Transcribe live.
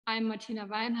I'm Martina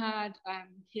Wein. I'm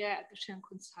here at the SCHIRN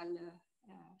Kunsthalle,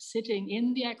 sitting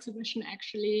in the exhibition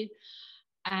actually.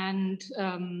 And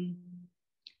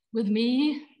with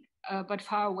me, but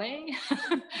far away,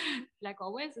 like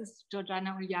always, is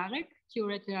Georgiana Uhlyarik,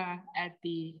 curator at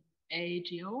the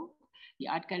AGO, the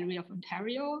Art Gallery of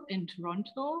Ontario in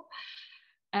Toronto.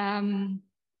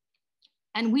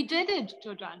 And we did it,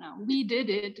 Georgiana. We did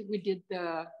it. We did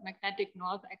the Magnetic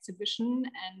North exhibition,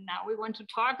 and now we want to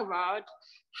talk about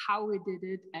how we did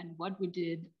it and what we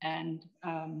did, and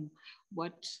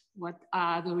what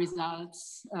are the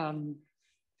results of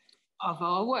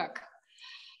our work.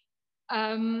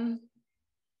 Thank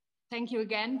you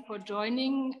again for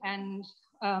joining, and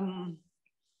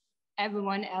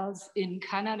everyone else in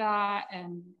Canada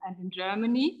and in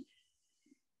Germany.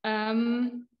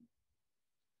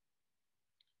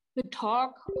 The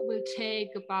talk will take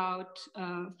about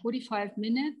 45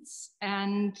 minutes,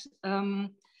 and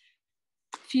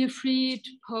feel free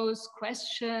to pose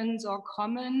questions or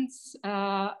comments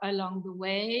along the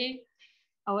way.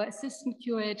 Our assistant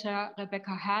curator,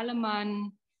 Rebecca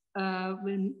Herlemann,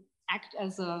 will act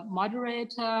as a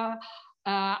moderator.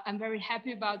 I'm very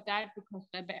happy about that because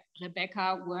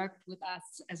Rebecca worked with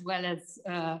us as well as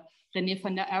René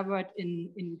van der Erwert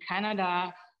in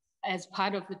Canada as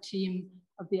part of the team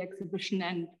of the exhibition,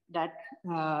 and that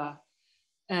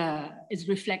is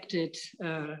reflected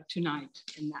tonight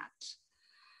in that.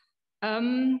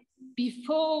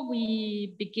 Before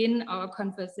we begin our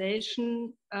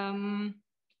conversation,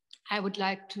 I would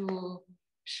like to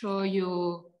show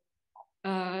you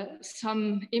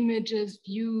some images,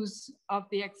 views of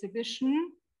the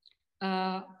exhibition.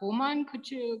 Roman, could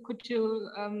you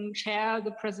share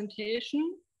the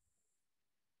presentation?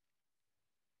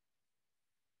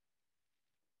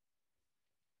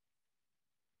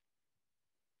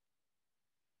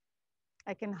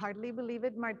 I can hardly believe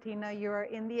it, Martina. You are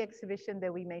in the exhibition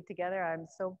that we made together. I'm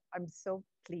so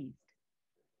pleased.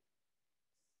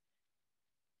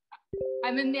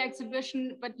 I'm in the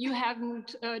exhibition, but you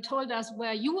haven't told us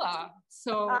where you are.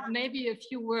 So maybe a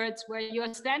few words where you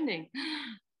are standing.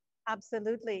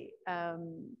 Absolutely.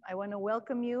 I want to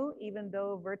welcome you, even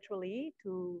though virtually,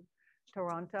 to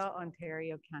Toronto,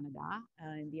 Ontario, Canada,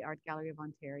 in the Art Gallery of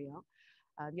Ontario.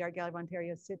 The Art Gallery of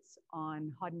Ontario sits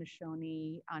on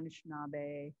Haudenosaunee,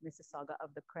 Anishinaabe, Mississauga of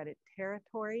the Credit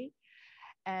Territory.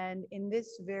 And in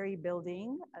this very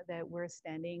building that we're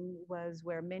standing was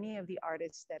where many of the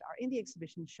artists that are in the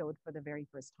exhibition showed for the very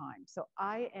first time. So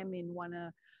I am in one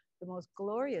of the most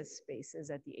glorious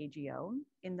spaces at the AGO,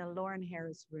 in the Lauren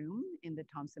Harris Room in the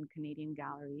Thompson Canadian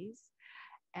Galleries.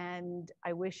 And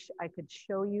I wish I could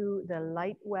show you the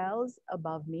light wells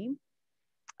above me.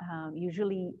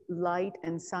 Usually light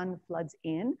and sun floods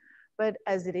in, but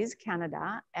as it is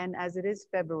Canada and as it is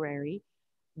February,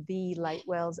 the light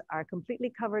wells are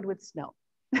completely covered with snow.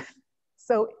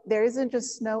 So there isn't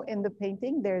just snow in the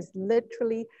painting, there's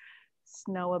literally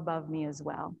snow above me as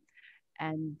well.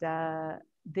 And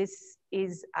this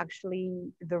is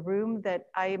actually the room that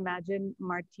I imagine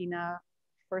Martina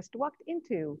first walked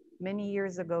into many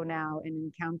years ago now and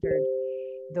encountered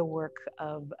the work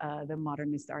of the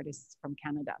modernist artists from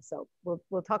Canada. So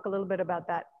we'll talk a little bit about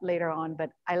that later on, but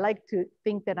I like to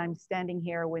think that I'm standing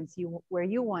here where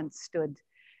you once stood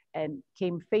and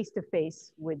came face to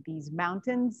face with these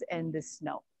mountains and the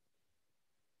snow.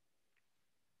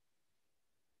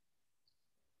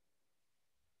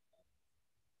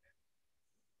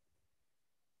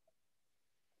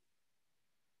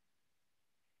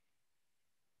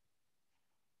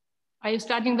 Are you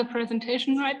starting the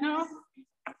presentation right now?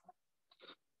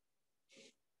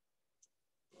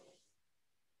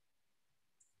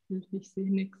 Ich sehe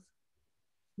nichts.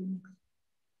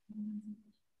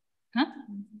 Huh?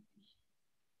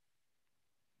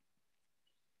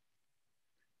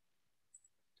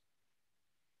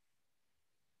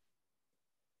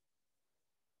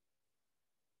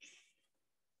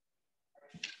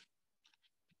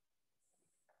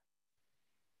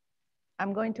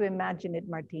 I'm going to imagine it,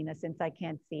 Martina, since I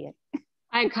can't see it.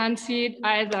 I can't see it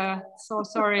either. So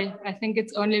sorry. I think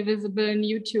it's only visible in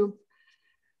YouTube.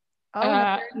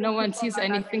 Oh, no one sees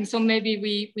anything. So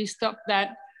maybe we stop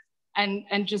that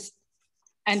and just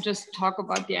talk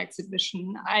about the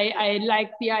exhibition. I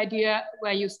like the idea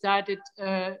where you started,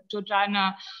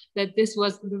 Georgiana, that this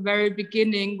was the very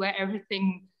beginning where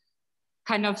everything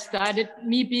kind of started,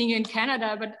 me being in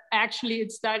Canada, but actually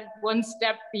it started one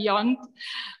step beyond,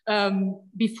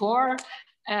 before.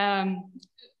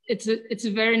 It's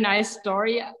a very nice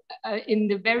story. In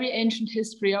the very ancient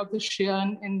history of the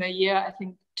SCHIRN, in the year, I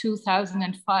think,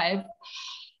 2005,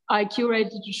 I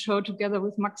curated a show together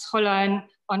with Max Hollein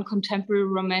on contemporary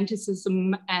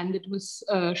romanticism, and it was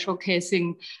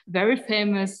showcasing very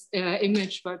famous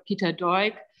image by Peter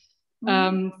Doig,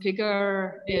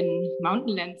 figure in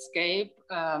mountain landscape,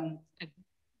 a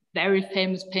very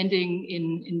famous painting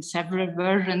in several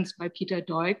versions by Peter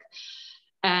Doig.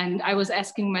 And I was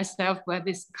asking myself where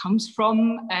this comes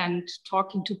from, and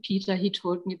talking to Peter, he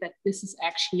told me that this is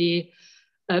actually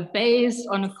based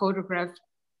on a photograph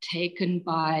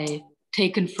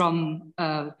taken from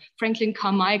Franklin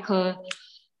Carmichael,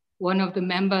 one of the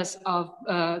members of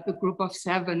the Group of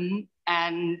Seven.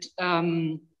 And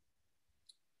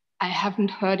I haven't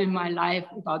heard in my life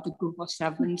about the Group of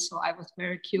Seven, so I was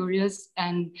very curious.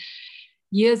 And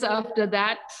years after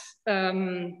that,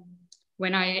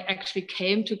 when I actually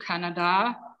came to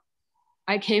Canada,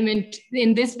 I came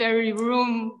in this very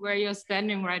room where you're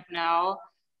standing right now,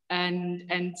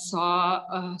 and saw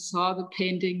the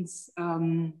paintings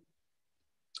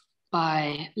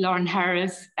by Lauren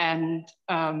Harris, and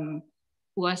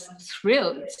was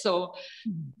thrilled. So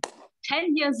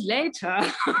 10 years later,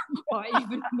 or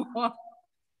even more,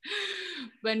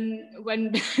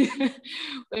 when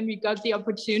we got the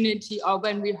opportunity, or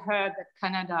when we heard that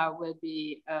Canada will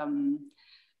be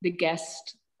the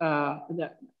guest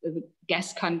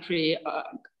country,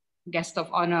 guest of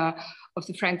honor of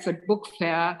the Frankfurt Book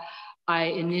Fair, I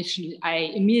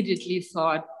immediately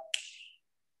thought,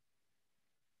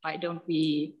 why don't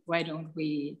we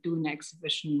do an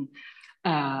exhibition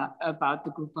about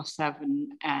the Group of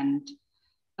Seven? And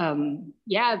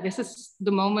yeah, this is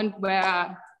the moment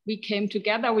where we came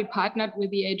together. We partnered with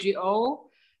the AGO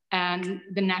and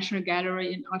the National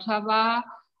Gallery in Ottawa,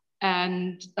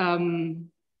 and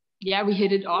yeah, we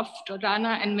hit it off,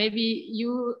 Jordana. And maybe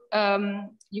you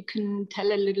can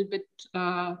tell a little bit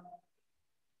of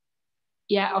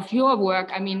your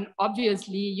work. I mean,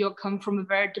 obviously you come from a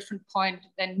very different point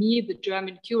than me, the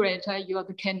German curator. You're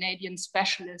the Canadian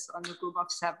specialist on the Group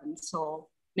of Seven. So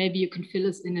maybe you can fill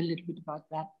us in a little bit about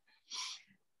that.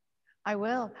 I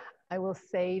will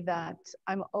say that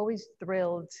I'm always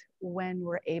thrilled when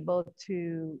we're able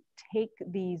to take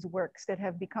these works that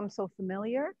have become so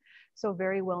familiar, so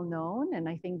very well known, and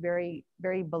I think very,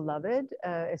 very beloved,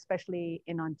 especially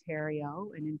in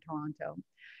Ontario and in Toronto.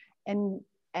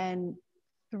 And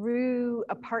through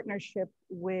a partnership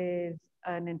with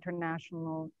an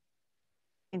international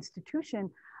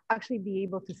institution, actually be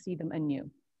able to see them anew.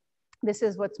 This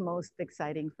is what's most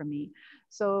exciting for me.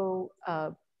 So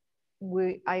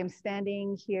I am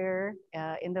standing here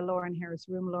in the Lauren Harris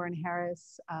room. Lauren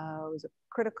Harris was a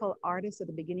critical artist at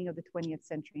the beginning of the 20th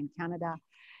century in Canada.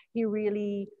 He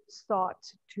really sought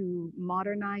to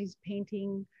modernize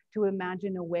painting, to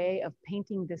imagine a way of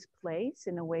painting this place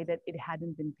in a way that it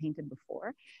hadn't been painted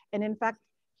before. And in fact,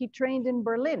 he trained in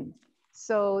Berlin.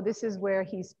 So this is where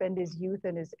he spent his youth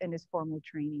and his formal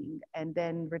training, and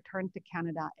then returned to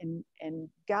Canada and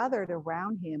gathered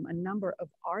around him a number of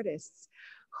artists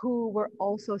who were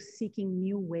also seeking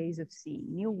new ways of seeing,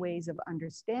 new ways of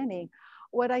understanding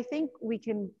what I think we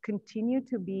can continue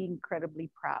to be incredibly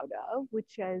proud of,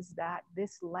 which is that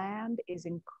this land is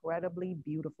incredibly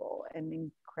beautiful and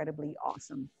incredibly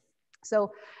awesome.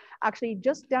 So actually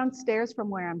just downstairs from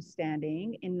where I'm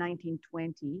standing in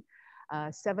 1920,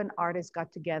 7 artists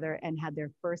got together and had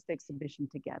their first exhibition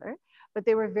together, but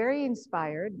they were very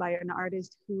inspired by an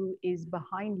artist who is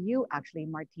behind you, actually,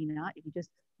 Martina. If you just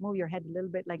move your head a little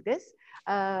bit like this,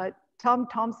 Tom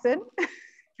Thompson,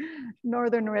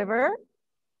 Northern River,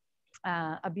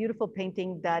 a beautiful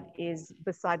painting that is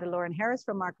beside the Lauren Harris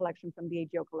from our collection, from the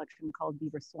AGO collection, called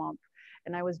Beaver Swamp.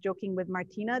 And I was joking with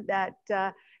Martina that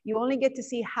you only get to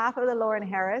see half of the Lauren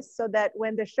Harris, so that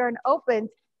when the SCHIRN opens,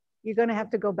 you're going to have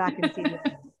to go back and see it.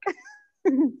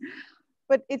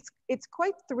 But it's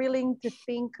quite thrilling to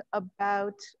think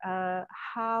about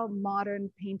how modern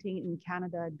painting in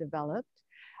Canada developed,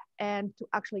 and to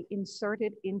actually insert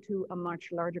it into a much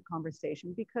larger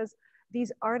conversation, because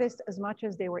these artists, as much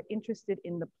as they were interested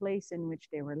in the place in which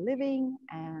they were living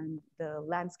and the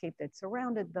landscape that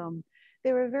surrounded them,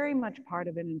 they were very much part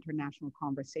of an international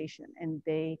conversation. And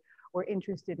they were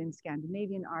interested in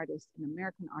Scandinavian artists, in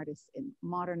American artists, in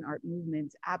modern art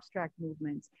movements, abstract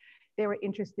movements. They were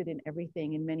interested in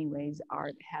everything. In many ways,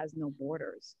 art has no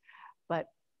borders. But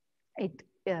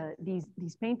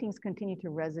these paintings continue to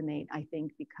resonate, I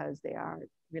think, because they are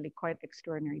really quite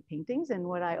extraordinary paintings. And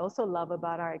what I also love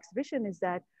about our exhibition is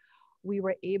that we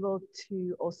were able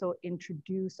to also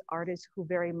introduce artists who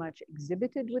very much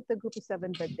exhibited with the Group of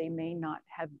Seven, but they may not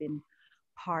have been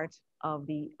part of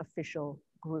the official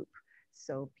group.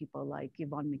 So people like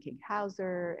Yvonne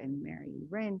McKeag-Hauser and Mary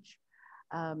Wrench,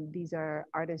 These are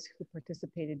artists who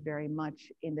participated very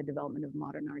much in the development of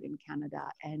modern art in Canada,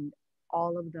 and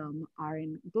all of them are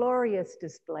in glorious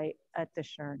display at the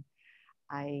SCHIRN.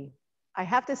 I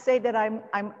have to say that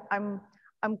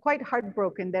I'm quite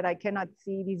heartbroken that I cannot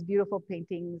see these beautiful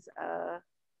paintings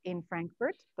in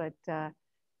Frankfurt, but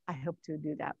I hope to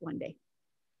do that one day.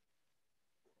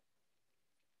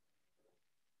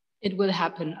 It will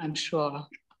happen, I'm sure,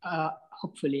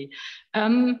 hopefully.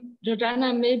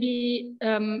 Jordana, maybe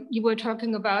you were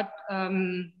talking about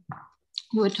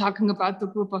the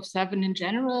group of 7 in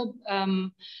general.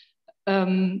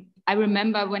 I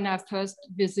remember when I first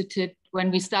visited,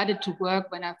 when we started to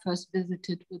work, when I first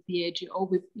visited with the AGO,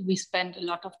 we spent a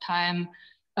lot of time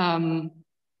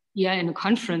in a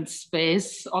conference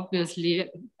space. Obviously,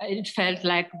 it felt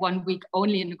like 1 week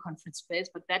only in a conference space,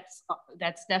 but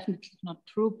that's definitely not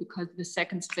true, because the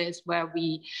second space where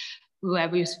we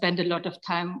spent a lot of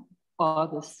time, or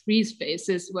the 3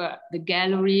 spaces, were the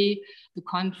gallery, the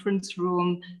conference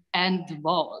room, and the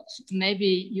vault.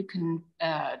 Maybe you can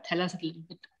tell us a little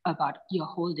bit about your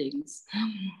holdings.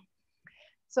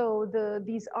 So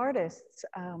these artists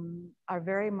are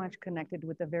very much connected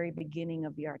with the very beginning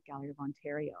of the Art Gallery of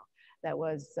Ontario that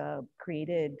was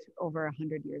created over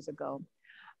 100 years ago.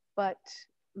 But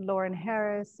Lauren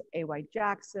Harris, A.Y.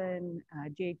 Jackson,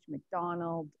 J.H.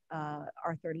 MacDonald,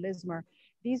 Arthur Lismer,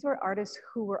 these were artists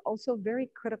who were also very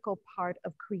critical part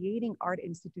of creating art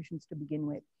institutions to begin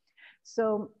with.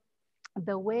 So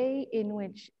the way in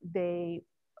which they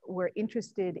were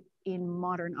interested in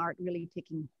modern art really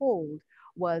taking hold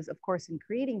was, of course, in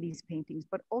creating these paintings,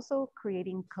 but also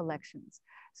creating collections.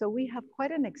 So we have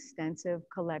quite an extensive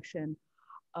collection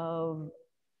of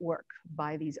work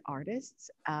by these artists.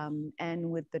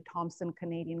 And with the Thompson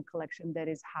Canadian collection that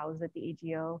is housed at the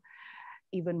AGO,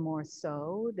 even more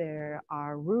so, there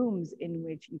are rooms in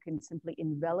which you can simply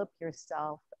envelop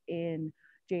yourself in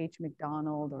J.H.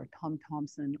 MacDonald or Tom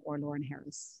Thompson or Lauren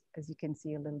Harris, as you can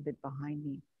see a little bit behind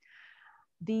me.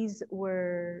 These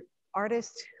were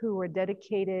artists who were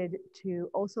dedicated to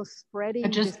also spreading.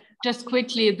 Just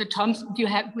quickly, the Thompson. We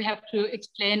have to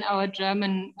explain our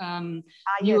German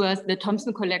viewers. Yes. The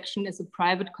Thompson collection is a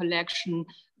private collection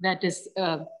that is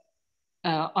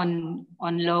on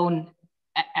loan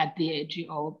at the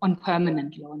AGO, on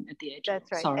permanent loan at the AGO.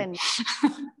 That's right. Sorry. And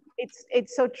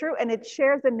it's so true, and it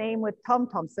shares a name with Tom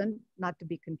Thompson, not to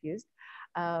be confused.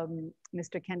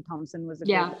 Mr. Ken Thompson was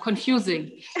a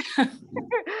confusing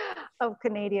of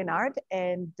Canadian art,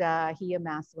 and he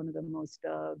amassed one of the most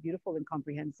beautiful and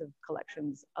comprehensive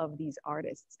collections of these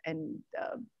artists. And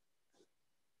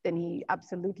then he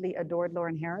absolutely adored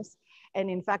Lauren Harris, and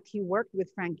in fact he worked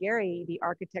with Frank Gehry, the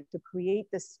architect, to create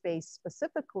this space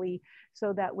specifically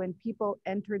so that when people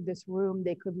entered this room,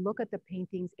 they could look at the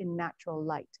paintings in natural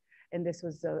light. And this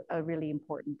was a really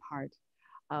important part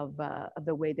of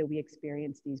the way that we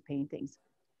experience these paintings.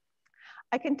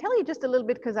 I can tell you just a little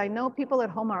bit, because I know people at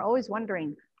home are always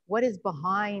wondering what is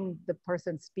behind the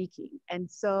person speaking.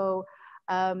 And so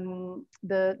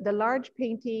the large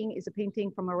painting is a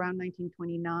painting from around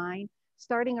 1929.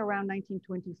 Starting around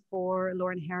 1924,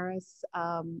 Lauren Harris,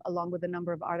 along with a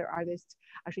number of other artists,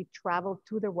 actually traveled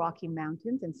to the Rocky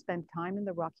Mountains and spent time in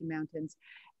the Rocky Mountains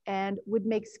and would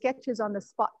make sketches on the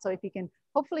spot. So if you can,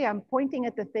 hopefully I'm pointing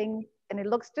at the thing and it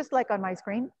looks just like on my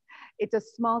screen. It's a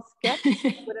small sketch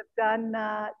he would have done,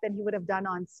 that he would have done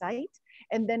on site.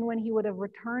 And then when he would have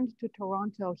returned to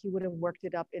Toronto, he would have worked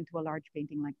it up into a large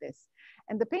painting like this.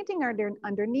 And the painting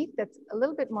underneath, that's a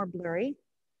little bit more blurry,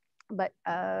 but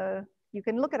you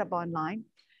can look it up online,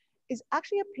 is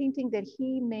actually a painting that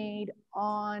he made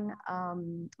on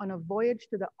a voyage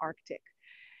to the Arctic.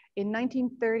 In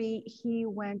 1930, he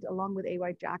went along with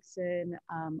A.Y. Jackson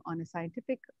on a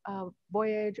scientific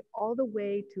voyage all the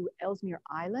way to Ellesmere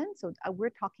Island. So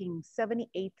we're talking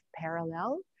 78th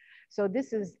parallel. So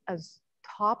this is as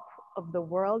top of the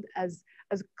world, as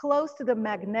close to the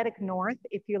magnetic north,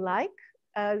 if you like,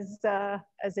 as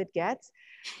it gets.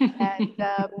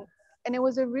 And it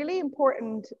was a really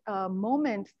important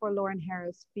moment for Lauren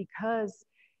Harris, because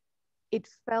it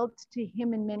felt to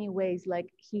him in many ways like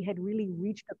he had really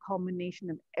reached a culmination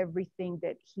of everything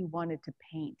that he wanted to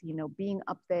paint. You know, being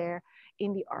up there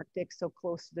in the Arctic, so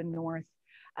close to the north,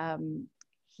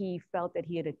 he felt that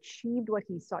he had achieved what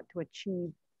he sought to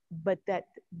achieve, but that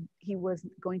he was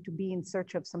going to be in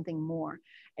search of something more.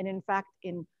 And in fact,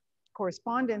 in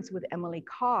correspondence with Emily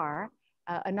Carr,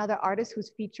 another artist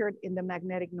who's featured in the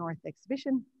Magnetic North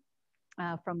exhibition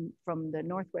from the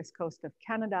northwest coast of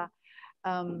Canada,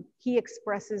 he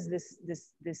expresses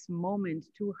this moment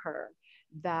to her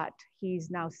that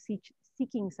he's now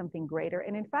seeking something greater.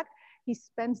 And in fact, he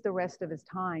spends the rest of his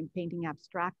time painting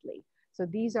abstractly. So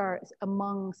these are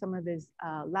among some of his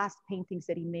last paintings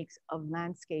that he makes of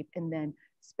landscape, and then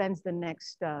spends the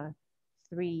next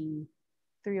three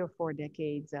or four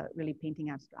decades really painting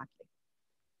abstractly.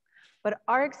 But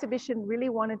our exhibition really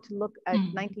wanted to look at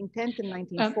 1910 to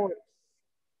 1940.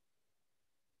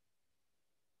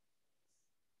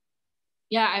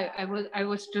 Yeah, I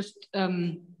was just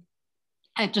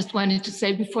I just wanted to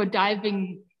say, before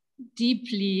diving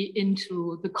deeply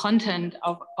into the content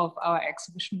of our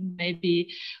exhibition,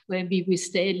 maybe we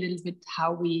stay a little bit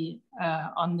how we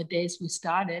on the days we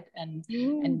started and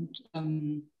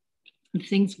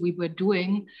things we were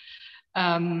doing.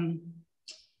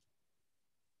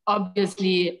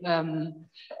 Obviously,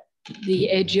 the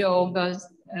AGO was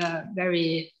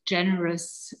very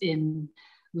generous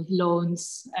with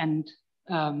loans and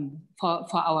for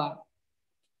our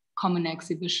common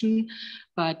exhibition,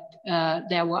 but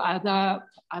there were other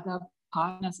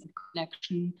partners and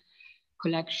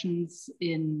collections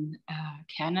in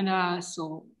Canada.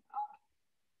 So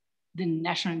the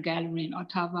National Gallery in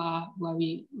Ottawa, where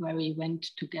we went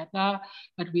together,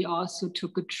 but we also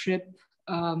took a trip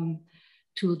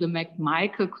to the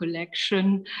McMichael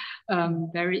collection.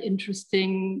 Very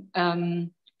interesting,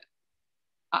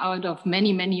 out of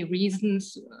many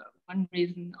reasons. One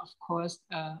reason, of course,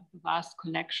 the vast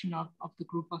collection of the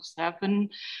group of 7.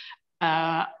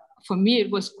 For me,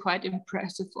 it was quite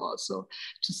impressive also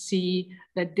to see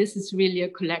that this is really a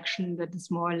collection that is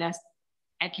more or less,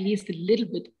 at least a little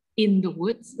bit, in the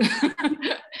woods.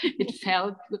 It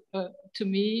felt to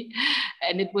me,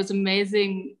 and it was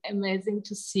amazing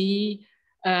to see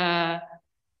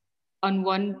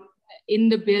in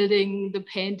the building, the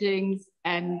paintings,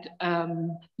 and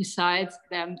besides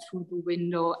them through the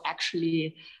window,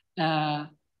 actually the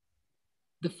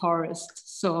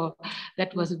forest. So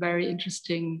that was a very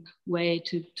interesting way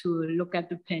to look at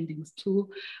the paintings too.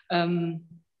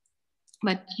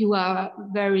 But you are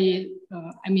very,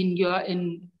 you are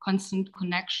in constant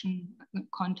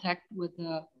contact with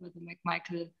the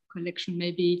McMichael collection.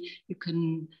 Maybe you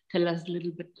can tell us a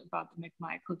little bit about the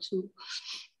McMichael too.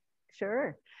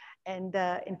 Sure. And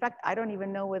in fact, I don't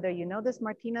even know whether you know this,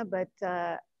 Martina, but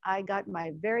I got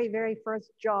my very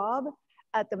first job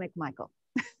at the McMichael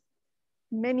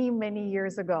many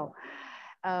years ago.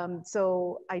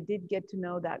 So I did get to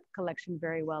know that collection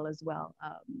very well as well.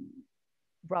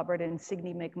 Robert and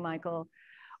Signe McMichael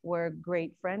were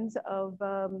great friends of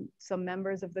some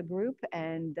members of the group,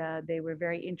 and they were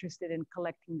very interested in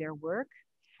collecting their work.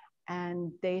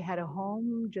 And they had a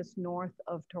home just north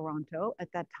of Toronto.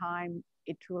 At that time,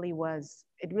 it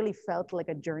really felt like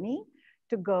a journey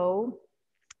to go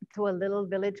to a little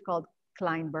village called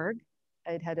Kleinberg.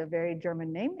 It had a very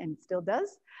German name and still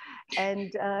does.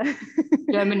 And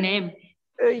German name.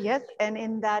 Yes, and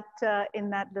in that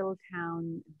little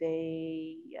town,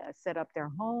 they set up their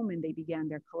home and they began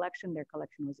their collection. Their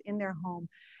collection was in their home,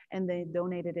 and they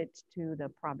donated it to the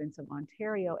province of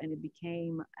Ontario, and it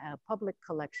became a public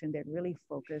collection that really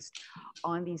focused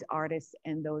on these artists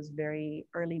and those very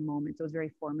early moments, those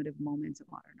very formative moments of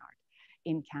modern art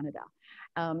in Canada.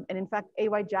 And in fact,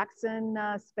 A.Y. Jackson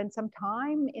spent some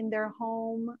time in their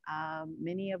home.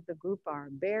 Many of the group are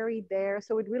buried there.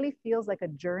 So it really feels like a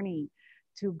journey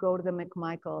to go to the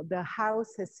McMichael. The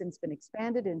house has since been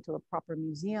expanded into a proper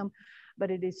museum, but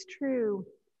it is true,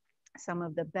 some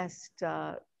of the best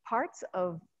parts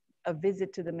of a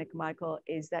visit to the McMichael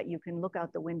is that you can look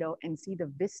out the window and see the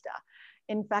vista.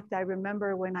 In fact, I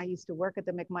remember when I used to work at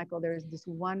the McMichael, there's this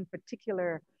one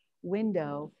particular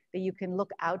window that you can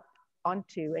look out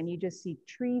onto, and you just see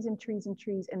trees and trees and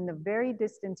trees. In the very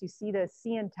distance, you see the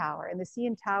CN Tower, and the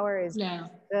CN Tower is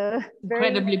the very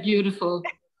incredibly beautiful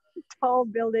tall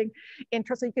building in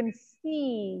Toronto. So you can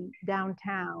see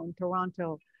downtown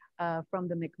Toronto from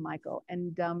the McMichael.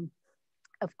 And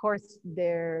of course,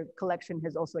 their collection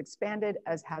has also expanded,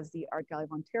 as has the Art Gallery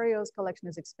of Ontario's collection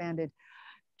has expanded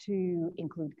to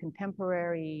include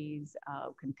contemporaries,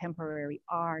 contemporary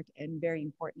art, and very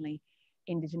importantly,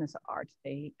 Indigenous art.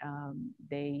 They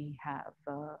have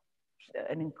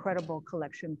an incredible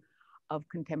collection of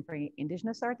contemporary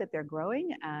Indigenous art that they're growing,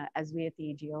 as we at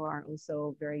the AGO are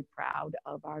also very proud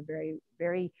of our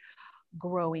very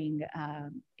growing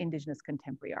Indigenous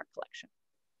contemporary art collection.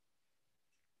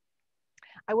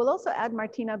 I will also add,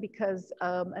 Martina, because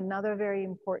another very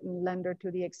important lender to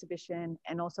the exhibition,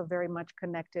 and also very much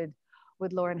connected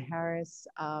with Lauren Harris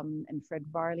and Fred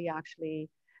Varley, actually,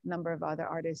 a number of other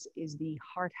artists, is the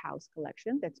Hart House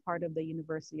collection that's part of the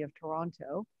University of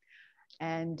Toronto.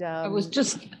 And I was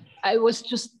just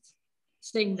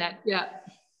saying that, yeah.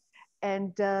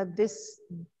 And this,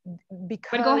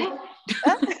 because... But go ahead.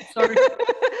 Sorry.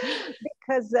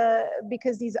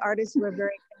 because these artists were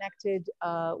very connected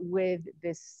with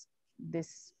this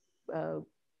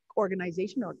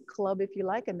organization or club, if you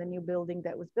like, and the new building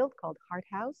that was built called Hart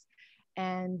House.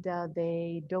 And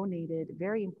they donated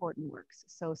very important works.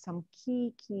 So some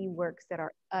key works that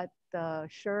are at the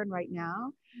SCHIRN right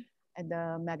now, and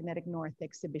the Magnetic North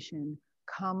exhibition,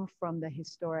 come from the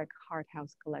historic Hart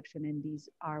House collection. And these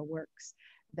are works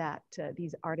that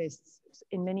these artists,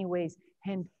 in many ways,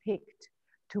 handpicked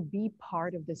to be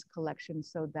part of this collection,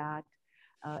 so that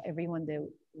everyone that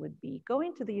would be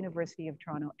going to the University of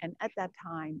Toronto, and at that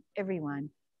time, everyone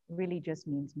really just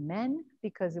means men,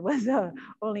 because it was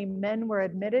only men were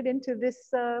admitted into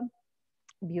this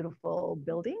beautiful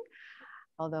building,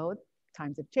 although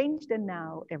times have changed and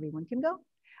now everyone can go.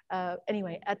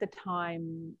 Anyway, at the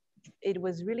time, it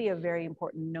was really a very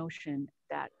important notion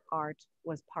that art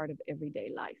was part of everyday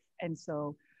life. And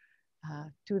so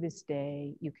to this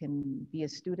day, you can be a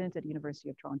student at the University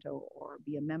of Toronto or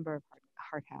be a member of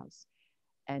Hart House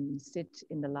and sit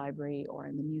in the library or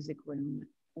in the music room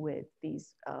with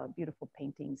these beautiful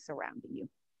paintings surrounding you.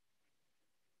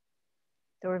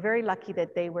 So we're very lucky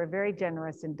that they were very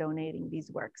generous in donating these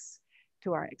works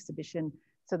to our exhibition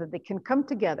so that they can come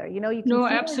together. You know, you can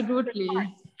see absolutely,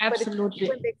 absolutely.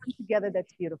 When they come together,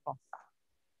 that's beautiful.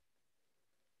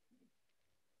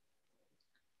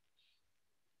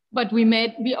 But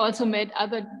we also made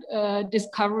other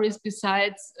discoveries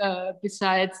besides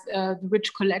the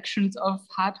rich collections of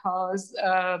Hart House,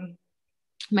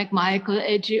 McMichael,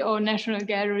 AGO, National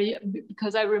Gallery,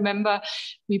 because I remember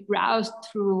we browsed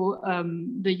through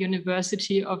the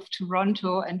University of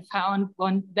Toronto and found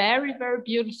one very, very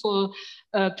beautiful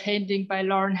painting by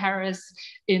Lauren Harris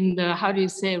in the, how do you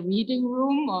say, reading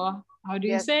room, or how do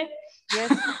you say?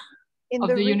 Yes. Of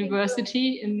the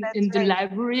university in the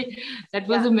library. That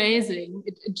was amazing.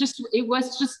 It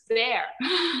was just there.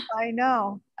 I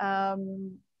know.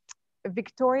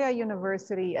 Victoria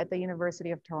University at the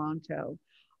University of Toronto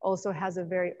also has a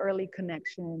very early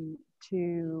connection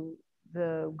to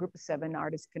the group of 7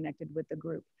 artists connected with the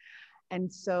group.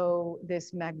 And so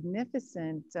this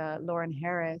magnificent Lauren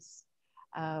Harris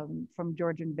from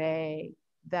Georgian Bay,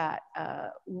 that,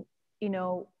 you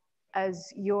know,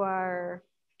 as you are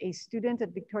a student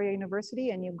at Victoria University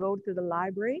and you go to the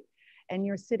library and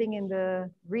you're sitting in the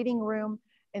reading room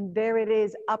and there it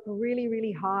is up really,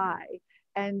 really high.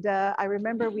 And I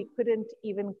remember we couldn't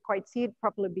even quite see it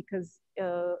properly because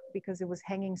it was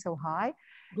hanging so high.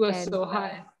 It was so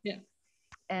high, yeah.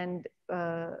 And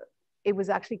it was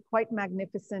actually quite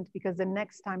magnificent, because the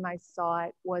next time I saw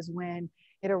it was when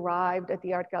it arrived at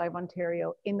the Art Gallery of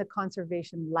Ontario in the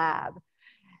conservation lab.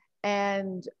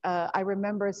 And I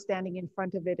remember standing in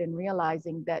front of it and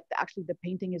realizing that actually the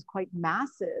painting is quite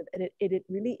massive, and it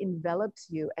really envelops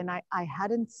you. And I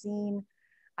hadn't seen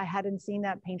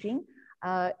that painting,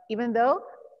 even though,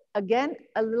 again,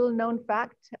 a little known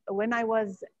fact, when I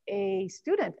was a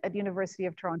student at the University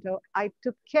of Toronto, I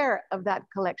took care of that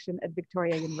collection at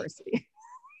Victoria University.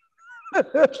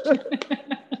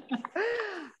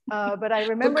 But I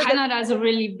remember but Canada is a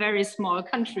really very small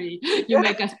country. You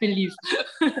make us believe.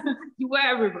 You were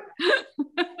everywhere.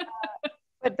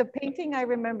 But the painting I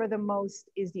remember the most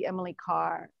is the Emily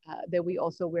Carr that we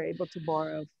also were able to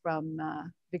borrow from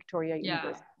Victoria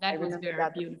University. That was very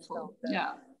beautiful.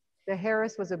 So the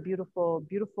Harris was a beautiful,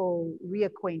 beautiful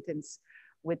reacquaintance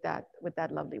with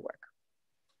that lovely work.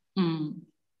 Mm.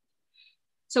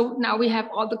 So now we have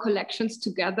all the collections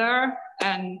together,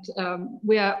 and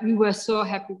we were so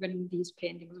happy when these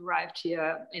paintings arrived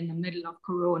here in the middle of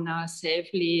Corona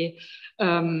safely.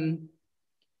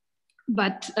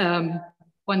 But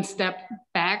one step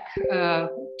back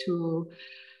to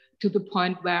the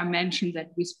point where I mentioned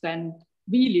that we spent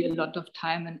really a lot of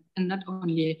time, and not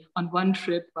only on one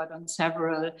trip, but on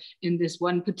several, in this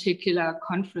one particular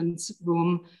conference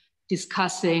room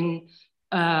discussing,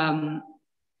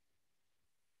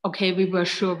 okay, we were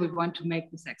sure we want to make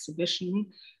this exhibition,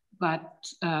 but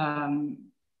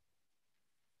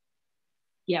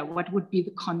yeah, what would be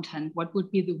the content? What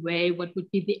would be the way? What would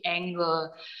be the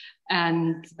angle?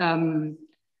 And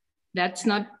that's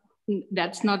not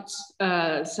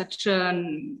such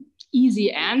an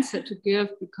easy answer to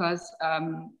give, because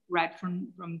right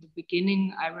from the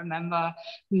beginning, I remember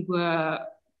we were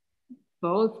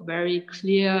both very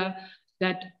clear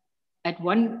that at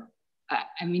one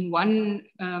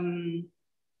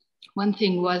one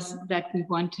thing was that we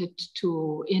wanted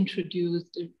to introduce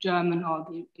the German or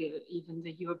even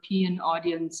the European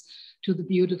audience to the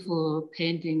beautiful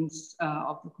paintings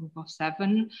of the Group of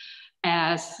Seven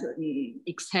as an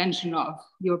extension of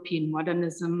European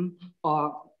modernism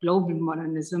or global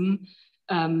modernism.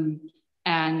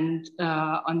 And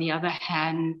on the other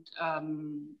hand,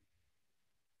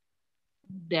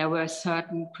 there were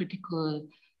certain critical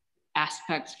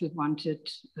aspects we wanted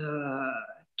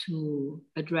to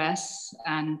address,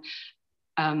 and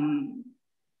I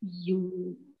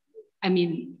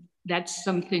mean, that's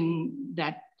something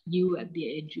that you at the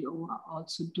AGO are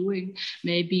also doing.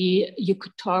 Maybe you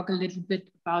could talk a little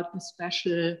bit about the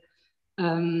special,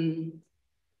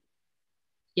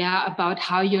 about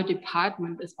how your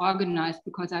department is organized,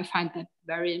 because I find that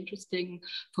very interesting.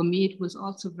 For me, it was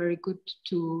also very good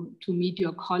to meet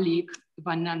your colleague,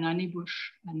 Wanda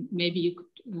Nannebusch, and maybe you could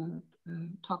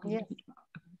talk a little bit about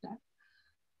that.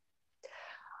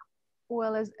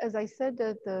 Well, as I said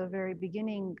at the very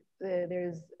beginning,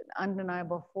 there's an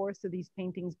undeniable force to these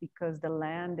paintings because the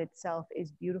land itself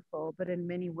is beautiful, but in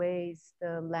many ways,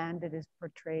 the land that is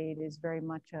portrayed is very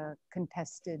much a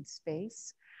contested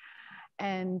space.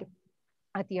 And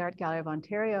at the Art Gallery of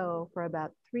Ontario for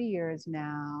about 3 years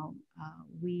now,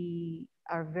 we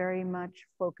are very much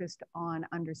focused on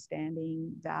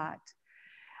understanding that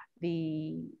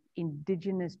the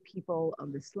Indigenous people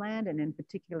of this land, and in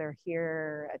particular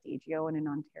here at the AGO and in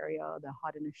Ontario, the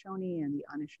Haudenosaunee and the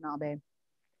Anishinaabe,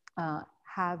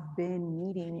 have been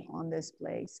meeting on this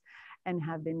place and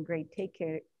have been great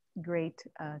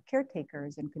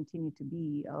caretakers and continue to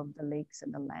be of the lakes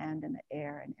and the land and the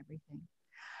air and everything.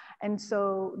 And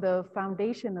so the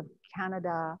foundation of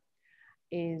Canada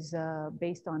is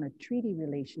based on a treaty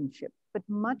relationship, but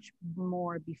much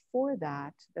more before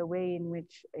that, the way in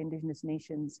which Indigenous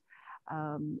nations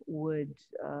would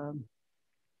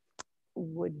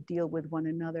deal with one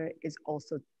another is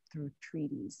also through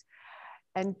treaties.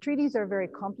 And treaties are very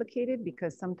complicated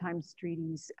because sometimes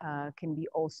treaties can be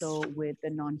also with the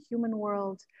non-human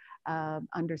world,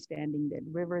 understanding that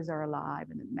rivers are alive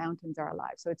and that mountains are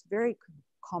alive. So it's very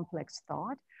complex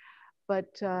thought.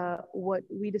 But what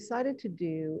we decided to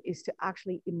do is to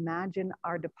actually imagine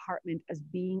our department as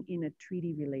being in a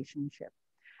treaty relationship.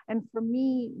 And for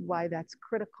me, why that's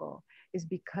critical is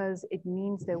because it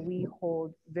means that we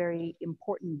hold very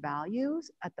important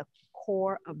values at the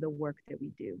core of the work that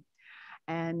we do.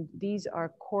 And these are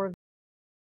core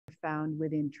found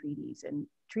within treaties. And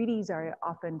treaties are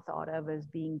often thought of as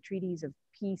being treaties of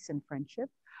peace and friendship,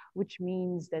 which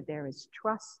means that there is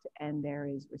trust and there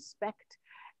is respect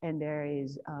and there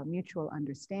is mutual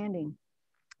understanding.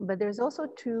 But there's also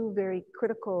two very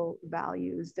critical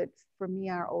values that for me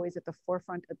are always at the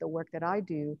forefront of the work that I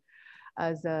do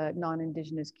as a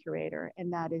non-Indigenous curator.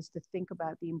 And that is to think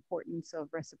about the importance of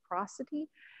reciprocity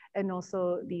and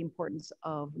also the importance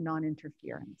of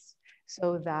non-interference.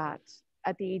 So that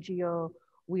at the AGO,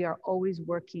 we are always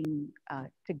working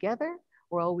together,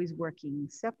 we're always working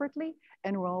separately,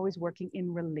 and we're always working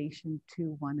in relation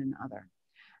to one another.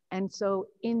 And so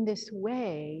in this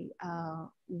way,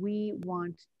 we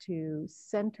want to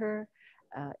center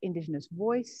Indigenous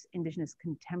voice, Indigenous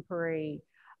contemporary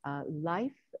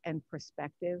life and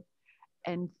perspective,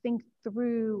 and think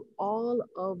through all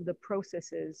of the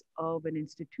processes of an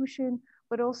institution,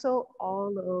 but also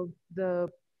all of the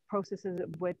processes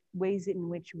of ways in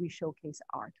which we showcase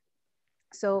art.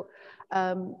 So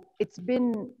it's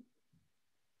been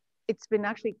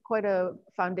actually quite a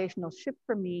foundational shift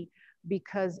for me,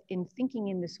 because in thinking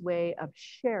in this way of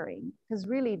sharing, because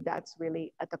really that's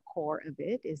really at the core of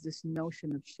it, is this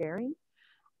notion of sharing,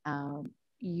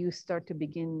 you start to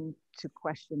begin to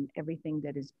question everything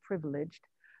that is privileged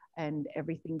and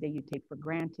everything that you take for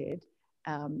granted.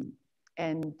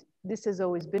 And this has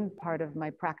always been part of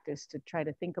my practice, to try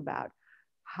to think about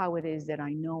how it is that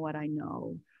I know what I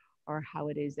know, or how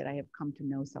it is that I have come to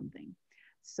know something.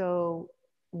 So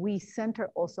we center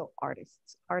also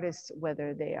artists,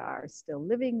 whether they are still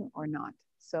living or not.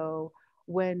 So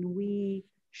when we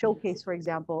showcase, for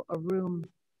example, a room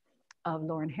of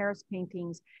Lauren Harris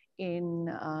paintings in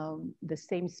the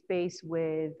same space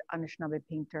with Anishinaabe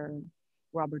painter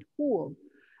Robert Houle,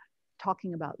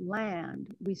 talking about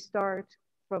land, we start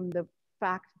from the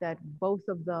fact that both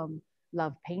of them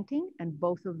love painting and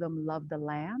both of them love the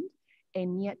land,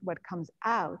 and yet what comes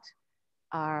out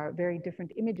are very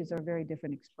different images or very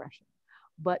different expression.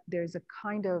 But there's a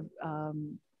kind of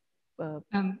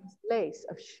place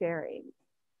of sharing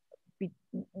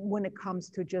when it comes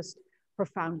to just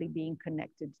profoundly being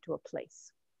connected to a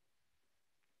place.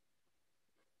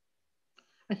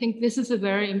 I think this is a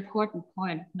very important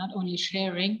point, not only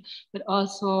sharing, but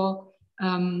also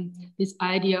this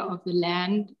idea of the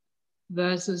land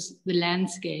versus the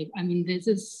landscape. I mean, this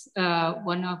is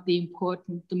one of the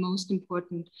most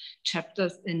important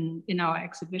chapters in our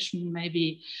exhibition.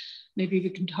 Maybe we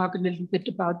can talk a little bit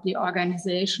about the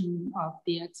organization of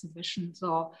the exhibition.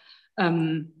 So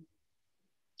I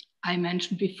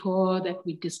mentioned before that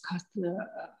we discussed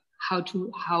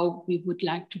how we would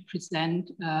like to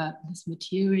present this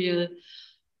material.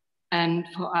 And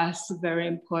for us, a very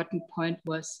important point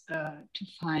was to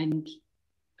find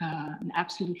an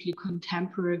absolutely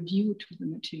contemporary view to the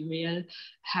material,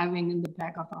 having in the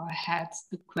back of our heads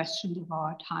the questions of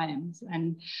our times.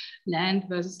 And land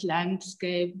versus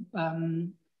landscape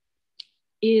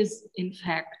is, in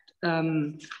fact,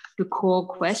 the core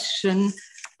question.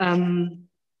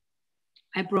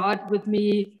 I brought with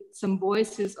me some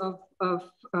voices of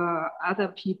other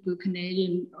people,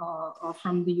 Canadian or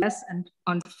from the US, and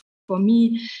for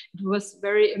me, it was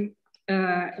very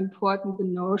important, the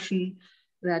notion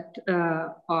that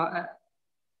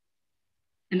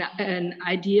an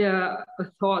idea, a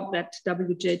thought that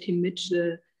W.J.T.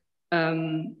 Mitchell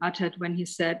uttered when he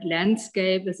said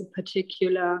landscape is a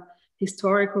particular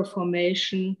historical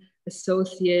formation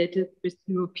associated with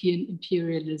European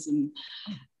imperialism.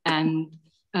 And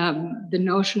the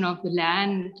notion of the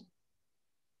land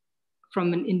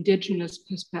from an indigenous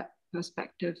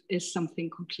perspective is something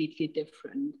completely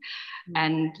different.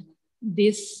 And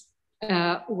this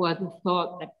was the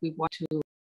thought that we want to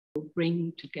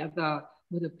bring together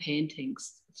with the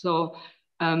paintings. So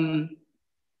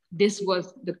this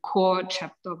was the core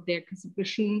chapter of the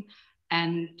exhibition,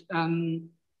 and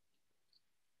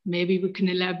maybe we can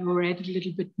elaborate a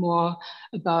little bit more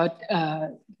about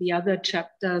the other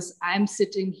chapters. I'm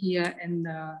sitting here in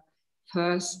the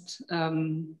first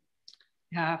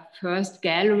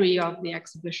gallery of the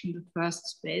exhibition, the first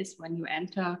space. When you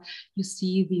enter, you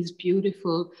see these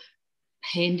beautiful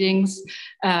paintings,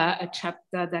 a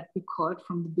chapter that we called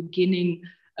from the beginning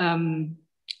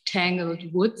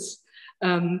Tangled Woods.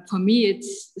 For me, it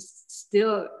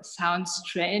still sounds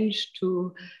strange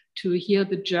to hear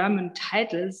the German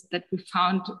titles that we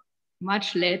found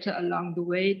much later along the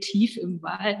way, Tief im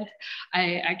Wald.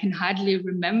 I can hardly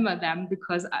remember them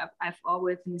because I've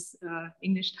always these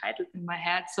English titles in my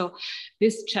head. So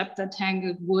this chapter,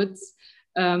 Tangled Woods,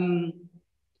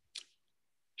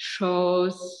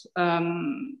 shows,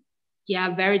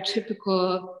 very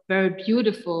typical, very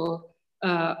beautiful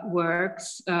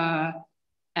works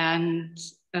and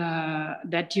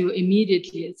that you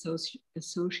immediately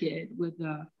associate with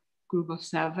a group of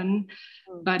 7.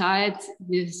 Besides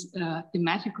these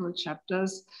thematical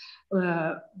chapters,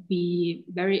 we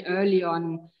very early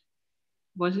on,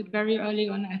 was it very early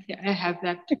on? I have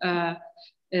that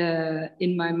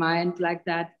in my mind like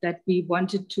that we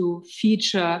wanted to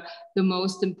feature the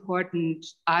most important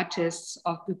artists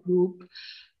of the group,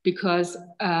 because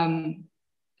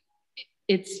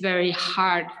it's very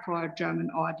hard for a German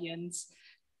audience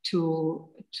to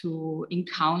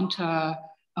encounter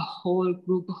a whole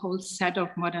group, a whole set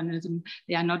of modernism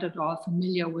they are not at all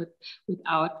familiar with,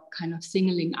 without kind of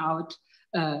singling out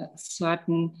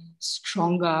certain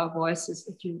stronger voices,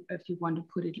 if you want to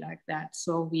put it like that.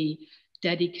 So we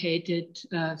dedicated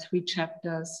 3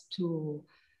 chapters to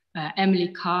Emily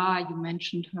Carr, you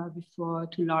mentioned her before,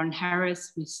 to Lauren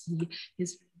Harris. We see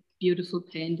his beautiful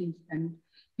paintings, and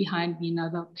behind me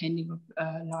another painting of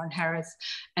Lauren Harris.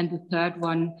 And the third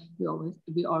one,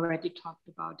 we already talked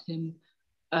about him,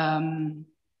 Tom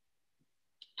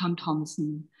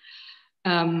Thompson.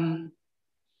 The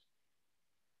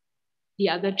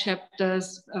other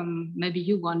chapters, maybe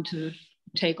you want to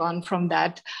take on from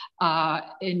that,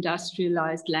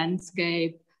 industrialized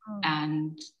landscape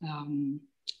and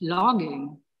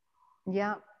logging.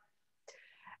 Yeah.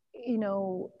 You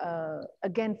know,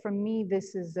 again, for me,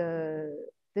 this is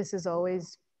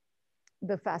always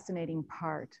the fascinating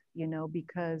part, you know,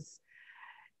 because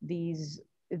these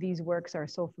works are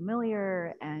so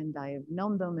familiar, and I have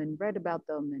known them and read about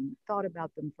them and thought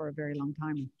about them for a very long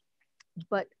time.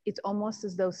 But it's almost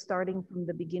as though starting from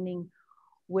the beginning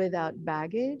without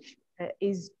baggage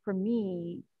is, for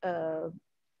me,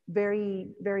 very,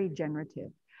 very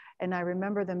generative. And I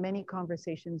remember the many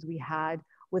conversations we had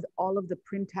with all of the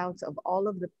printouts of all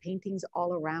of the paintings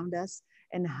all around us,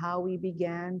 and how we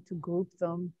began to group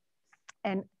them.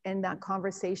 And that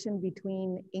conversation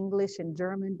between English and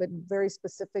German, but very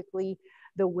specifically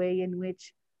the way in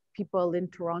which people in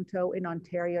Toronto, in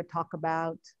Ontario, talk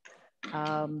about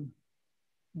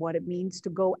what it means to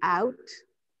go out,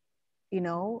 you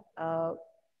know,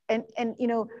 and you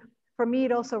know, for me,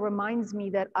 it also reminds me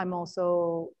that I'm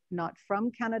also not from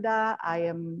Canada. I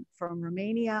am from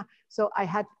Romania. So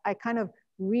I kind of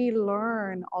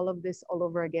relearn all of this all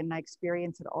over again. I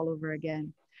experience it all over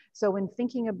again. So when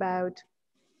thinking about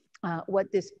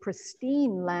what this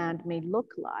pristine land may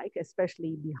look like,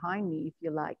 especially behind me, if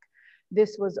you like,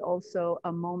 this was also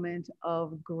a moment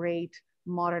of great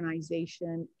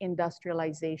modernization,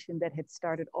 industrialization that had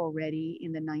started already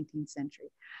in the 19th century.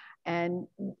 And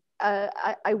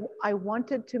I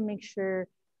wanted to make sure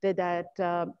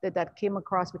that came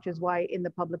across, which is why in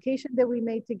the publication that we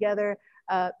made together,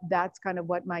 that's kind of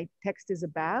what my text is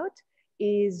about,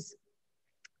 is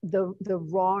the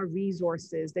raw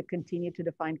resources that continue to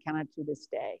define Canada to this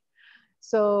day.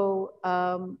 So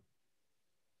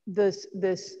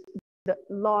the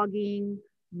logging,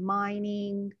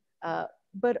 mining,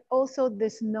 but also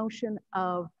this notion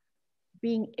of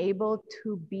being able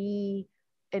to be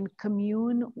and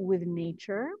commune with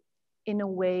nature in a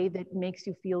way that makes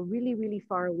you feel really, really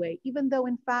far away, even though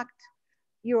in fact,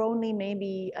 you're only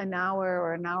maybe an hour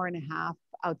or an hour and a half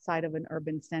outside of an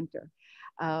urban center.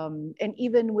 And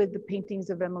even with the paintings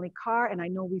of Emily Carr, and I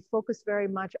know we focus very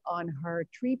much on her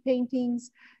tree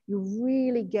paintings, you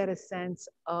really get a sense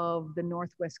of the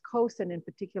Northwest Coast, and in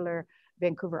particular,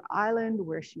 Vancouver Island,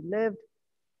 where she lived.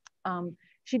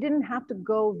 She didn't have to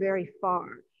go very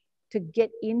far to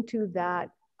get into that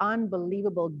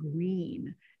unbelievable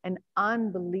green and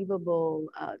unbelievable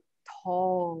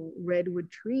tall redwood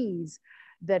trees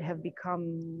that have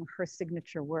become her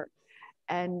signature work.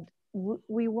 And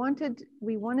we wanted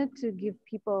to give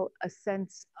people a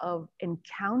sense of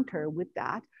encounter with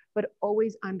that, but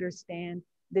always understand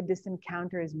that this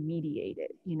encounter is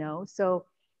mediated, you know? So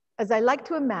as I like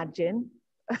to imagine,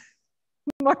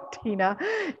 Martina,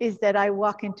 is that I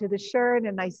walk into the SCHIRN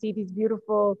and I see these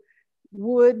beautiful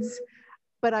woods,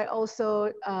 but I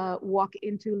also walk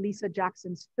into Lisa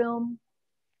Jackson's film,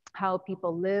 How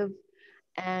People Live,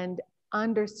 and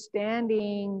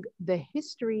understanding the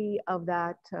history of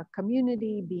that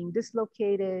community being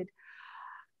dislocated,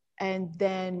 and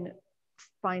then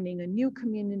finding a new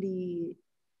community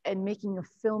and making a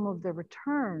film of the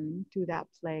return to that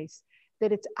place,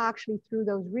 that it's actually through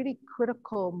those really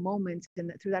critical moments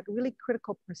and through that really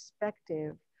critical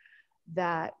perspective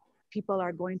that people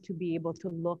are going to be able to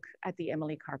look at the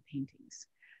Emily Carr paintings,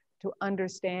 to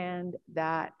understand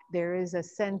that there is a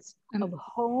sense of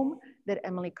home that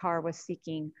Emily Carr was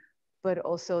seeking, but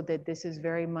also that this is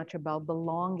very much about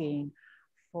belonging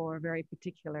for very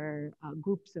particular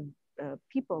groups of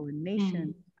people and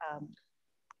nations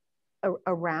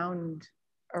around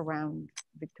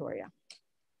Victoria.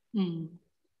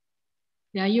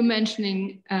 Yeah, you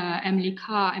mentioning Emily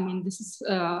Carr. I mean, this is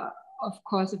of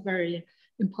course a very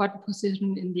important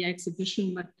position in the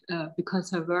exhibition, but because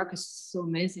her work is so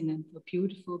amazing and so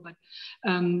beautiful. But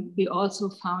we also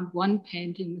found one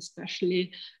painting,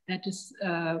 especially that is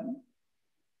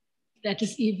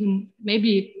even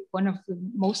maybe one of the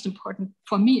most important,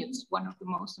 for me, it's one of the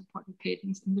most important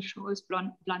paintings in the show, is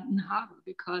Blunden Harbor,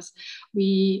 because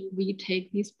we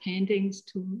take these paintings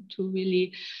to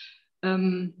really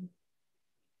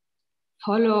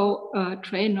follow a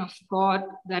train of thought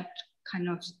that kind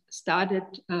of started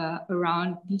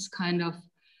around these kind of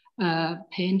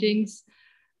paintings.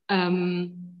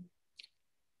 And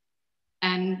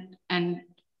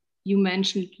you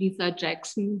mentioned Lisa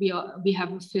Jackson. We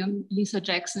have a film. Lisa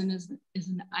Jackson is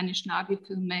an Anishinaabe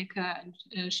filmmaker,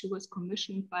 and she was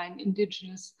commissioned by an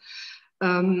indigenous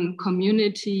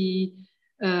community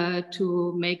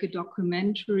to make a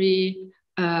documentary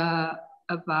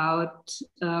about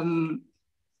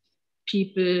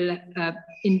people,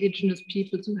 indigenous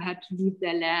peoples who had to leave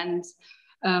their lands.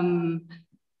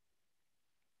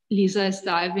 Lisa is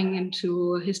diving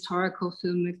into historical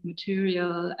filmic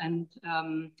material and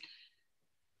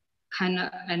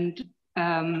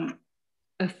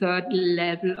a third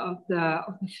level of the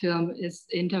film is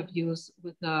interviews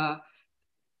with the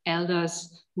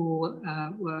elders who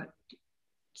were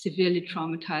severely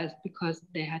traumatized because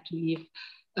they had to leave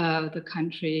the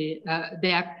country,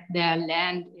 their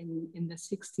land in the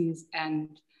 60s,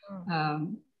 and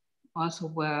also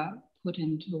were put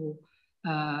into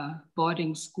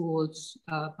boarding schools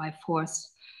by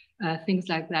force, things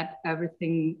like that,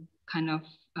 everything kind of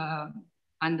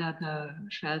under the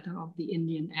shelter of the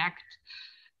Indian Act.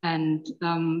 And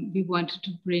we wanted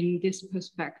to bring this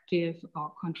perspective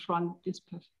or confront this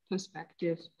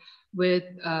perspective with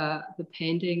the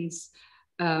paintings.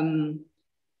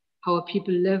 How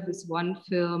People Live is one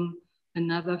film.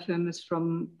 Another film is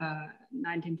from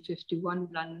 1951,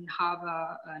 Blunden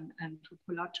Harbor, an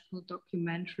anthropological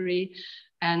documentary.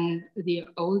 And the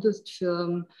oldest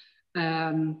film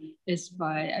is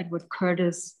by Edward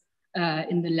Curtis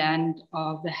in the land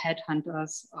of the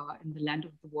headhunters, in the land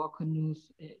of the war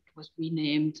canoes. It was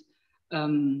renamed,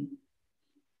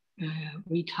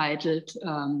 retitled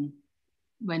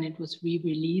when it was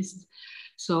re-released.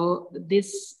 So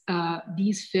these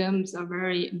films are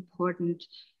very important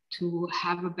to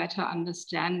have a better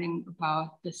understanding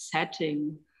about the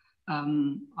setting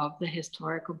of the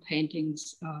historical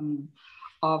paintings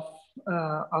of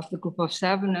the Group of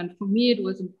Seven. And for me, it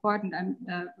was important.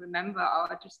 I remember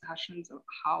our discussions of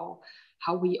how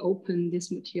we open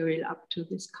this material up to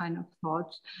this kind of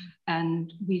thought.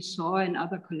 And we saw in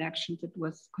other collections it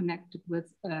was connected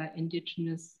with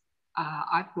indigenous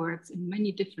artworks in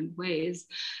many different ways.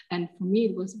 And for me,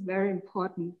 it was very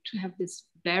important to have this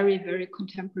very, very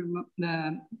contemporary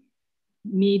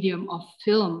medium of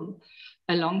film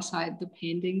alongside the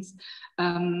paintings,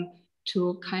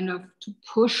 to kind of to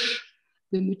push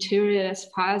the material as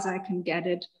far as I can get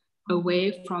it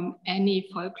away from any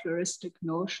folkloristic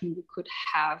notion we could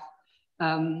have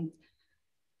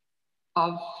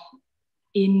of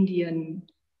Indian,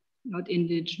 not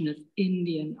indigenous,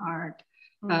 Indian art.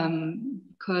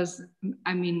 Because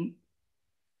I mean,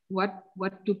 what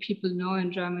do people know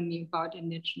in Germany about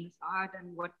indigenous art,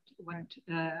 and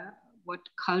what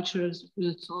cultures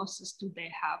resources do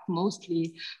they have?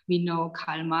 Mostly we know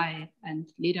Karl May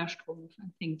and Lederstrumpf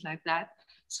and things like that.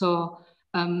 So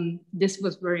this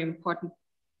was very important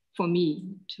for me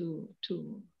to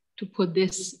put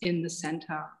this in the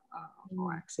center of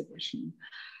our exhibition.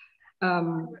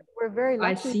 We're very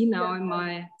lucky. I see now in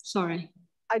my, sorry.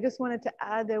 I just wanted to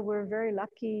add that we're very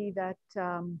lucky that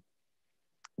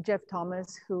Jeff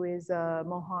Thomas, who is a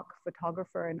Mohawk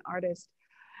photographer and artist,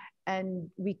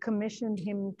 and we commissioned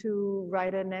him to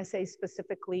write an essay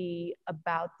specifically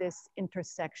about this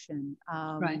intersection.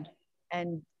 Right.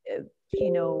 And,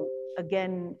 you know,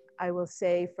 again, I will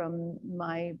say from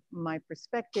my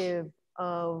perspective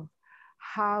of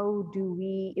how do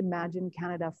we imagine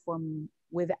Canada from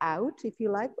without, if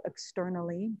you like,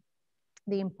 externally.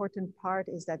 The important part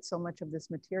is that so much of this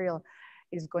material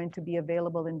is going to be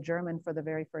available in German for the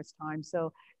very first time.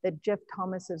 So that Jeff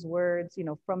Thomas's words, you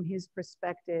know, from his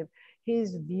perspective,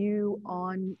 his view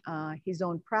on his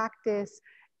own practice,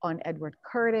 on Edward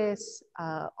Curtis,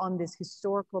 on this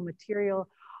historical material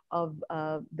of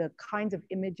the kinds of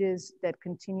images that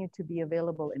continue to be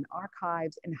available in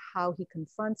archives, and how he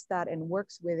confronts that and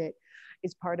works with it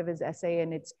is part of his essay.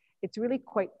 And it's really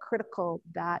quite critical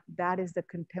that that is the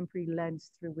contemporary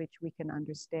lens through which we can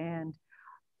understand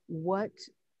what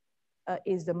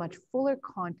is the much fuller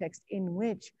context in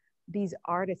which these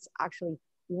artists actually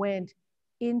went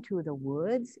into the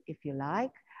woods, if you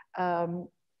like, and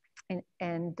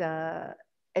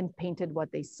painted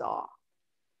what they saw,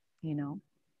 you know,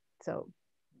 so.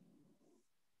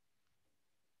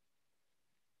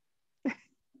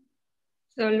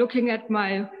 So looking at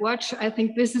my watch, I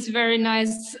think this is a very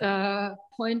nice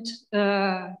point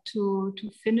to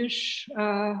finish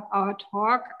our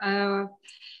talk.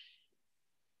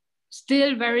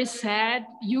 Still very sad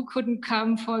you couldn't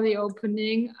come for the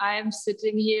opening. I am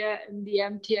sitting here in the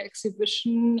empty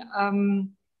exhibition.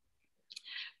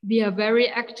 We are very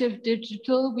active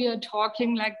digital. We are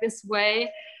talking like this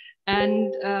way,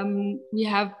 and we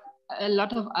have a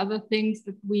lot of other things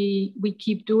that we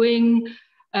keep doing.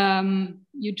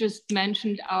 You just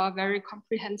mentioned our very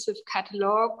comprehensive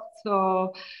catalog.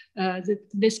 So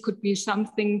this could be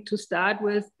something to start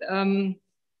with.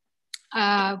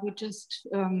 We just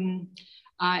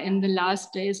are in the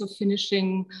last days of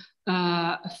finishing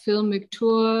a filmic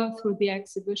tour through the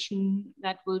exhibition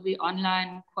that will be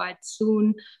online quite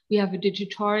soon. We have a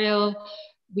digitorial.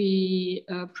 We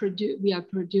are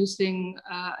producing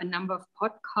a number of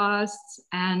podcasts,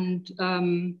 and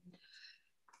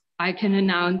I can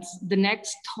announce the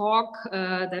next talk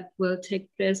that will take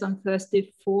place on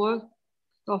Thursday, 4th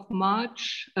of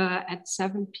March at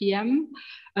 7 p.m.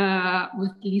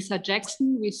 With Lisa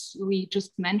Jackson. We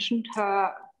just mentioned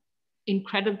her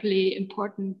incredibly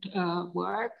important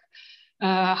work,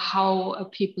 how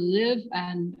people live,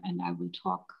 and I will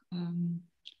talk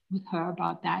with her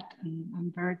about that. And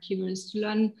I'm very curious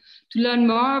to learn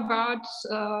more about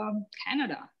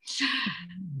Canada.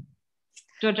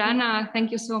 Georgiana,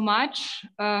 thank you so much.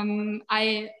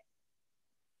 I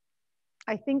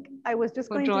think I was just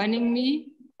for joining me.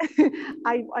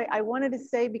 I wanted to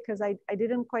say, because I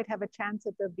didn't quite have a chance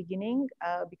at the beginning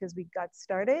because we got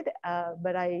started,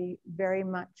 but I very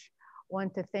much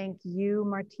want to thank you,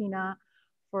 Martina,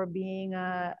 for being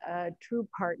a true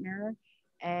partner,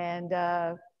 and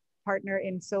partner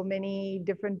in so many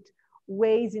different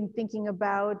ways in thinking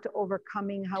about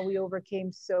overcoming how we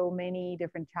overcame so many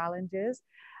different challenges.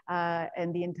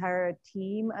 And the entire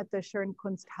team at the SCHIRN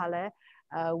Kunsthalle,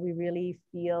 we really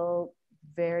feel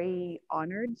very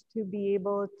honored to be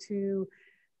able to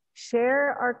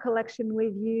share our collection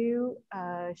with you,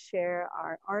 share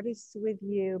our artists with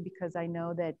you, because I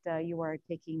know that you are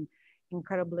taking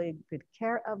incredibly good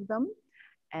care of them,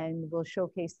 and we'll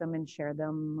showcase them and share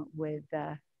them with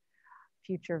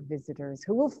future visitors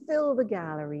who will fill the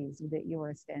galleries that you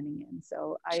are standing in.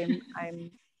 So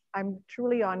I'm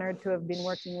truly honored to have been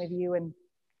working with you, and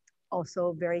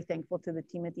also very thankful to the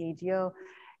team at the AGO,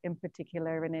 in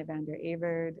particular Renee van der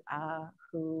Everd,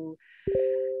 who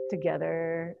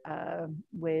together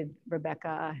with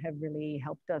Rebecca have really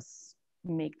helped us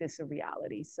make this a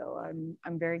reality. So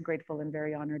I'm very grateful and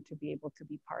very honored to be able to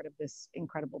be part of this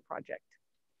incredible project.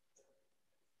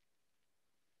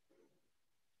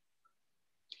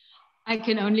 I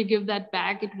can only give that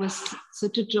back. It was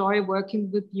such a joy working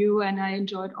with you, and I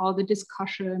enjoyed all the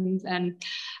discussions and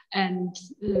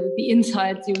the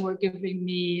insights you were giving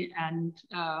me. And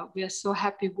we are so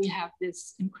happy we have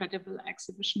this incredible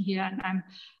exhibition here.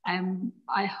 And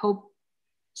I hope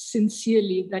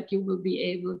sincerely that you will be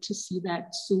able to see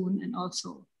that soon, and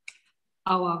also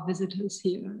our visitors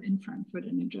here in Frankfurt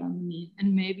and in Germany,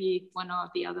 and maybe one or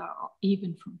the other, or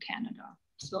even from Canada.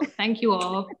 So thank you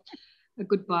all.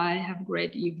 Goodbye. Have a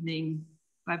great evening.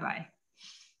 Bye-bye.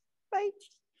 Bye.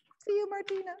 See you,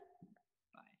 Martina.